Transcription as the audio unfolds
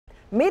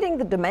Meeting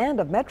the demand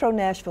of Metro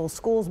Nashville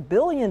Schools'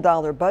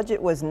 billion-dollar budget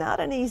was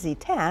not an easy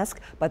task,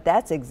 but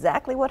that's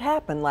exactly what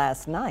happened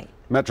last night.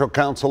 Metro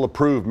Council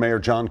approved Mayor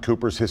John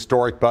Cooper's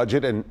historic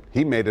budget, and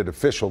he made it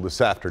official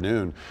this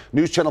afternoon.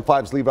 News Channel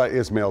 5's Levi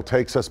Ismail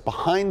takes us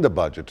behind the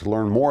budget to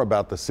learn more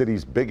about the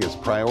city's biggest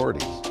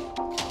priorities.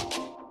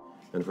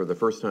 And for the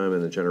first time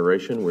in a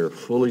generation, we're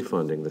fully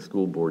funding the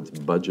school board's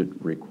budget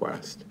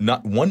request.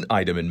 Not one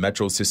item in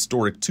Metro's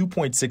historic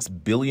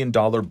 $2.6 billion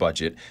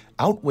budget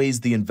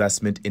outweighs the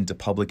investment into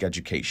public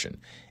education.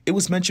 It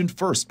was mentioned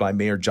first by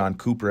Mayor John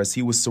Cooper as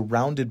he was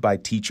surrounded by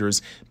teachers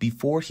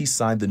before he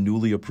signed the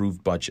newly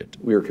approved budget.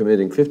 We are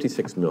committing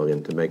 $56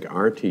 million to make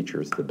our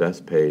teachers the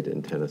best paid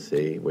in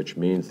Tennessee, which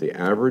means the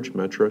average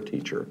Metro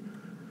teacher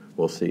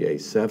will see a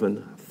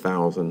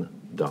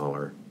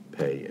 $7,000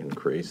 pay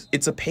increase.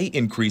 It's a pay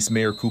increase,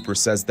 Mayor Cooper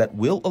says, that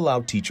will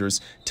allow teachers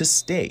to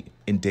stay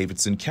in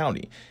Davidson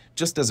County.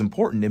 Just as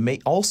important, it may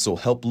also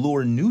help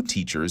lure new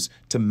teachers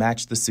to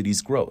match the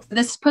city's growth.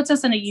 This puts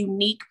us in a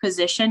unique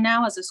position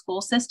now as a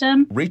school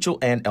system. Rachel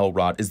Ann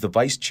Elrod is the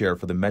vice chair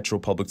for the Metro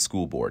Public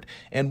School Board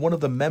and one of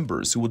the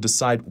members who will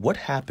decide what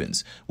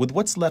happens with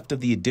what's left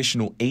of the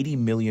additional $80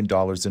 million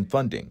in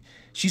funding.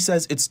 She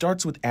says it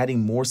starts with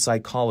adding more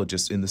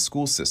psychologists in the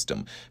school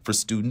system for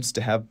students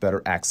to have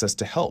better access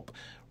to help.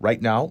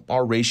 Right now,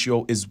 our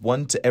ratio is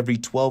 1 to every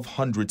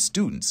 1,200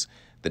 students.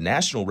 The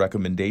national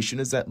recommendation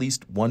is at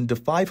least 1 to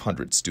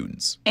 500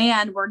 students.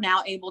 And we're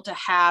now able to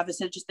have,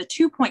 instead of just the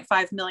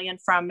 $2.5 million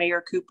from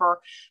Mayor Cooper,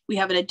 we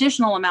have an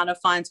additional amount of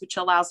funds, which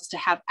allows us to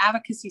have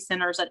advocacy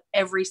centers at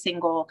every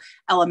single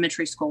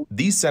elementary school.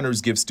 These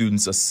centers give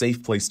students a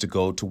safe place to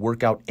go to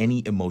work out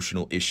any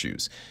emotional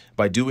issues.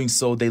 By doing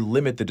so, they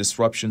limit the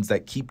disruptions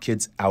that keep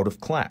kids out of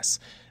class.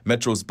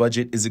 Metro's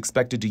budget is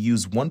expected to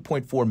use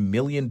 $1.4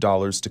 million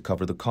to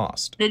cover the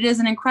cost. It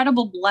is an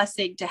incredible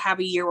blessing to have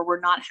a year where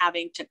we're not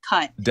having to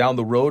cut. Down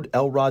the road,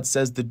 Elrod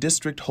says the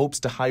district hopes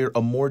to hire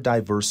a more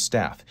diverse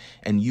staff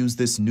and use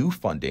this new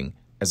funding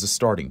as a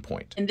starting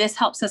point. And this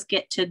helps us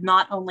get to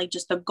not only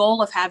just the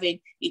goal of having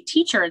a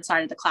teacher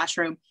inside of the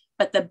classroom,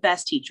 but the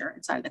best teacher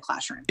inside of the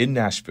classroom. In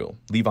Nashville,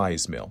 Levi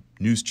Ismail,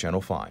 News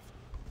Channel 5.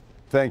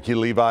 Thank you,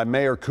 Levi.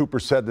 Mayor Cooper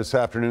said this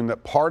afternoon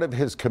that part of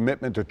his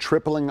commitment to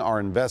tripling our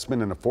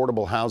investment in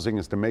affordable housing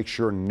is to make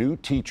sure new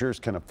teachers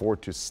can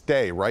afford to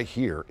stay right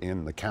here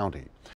in the county.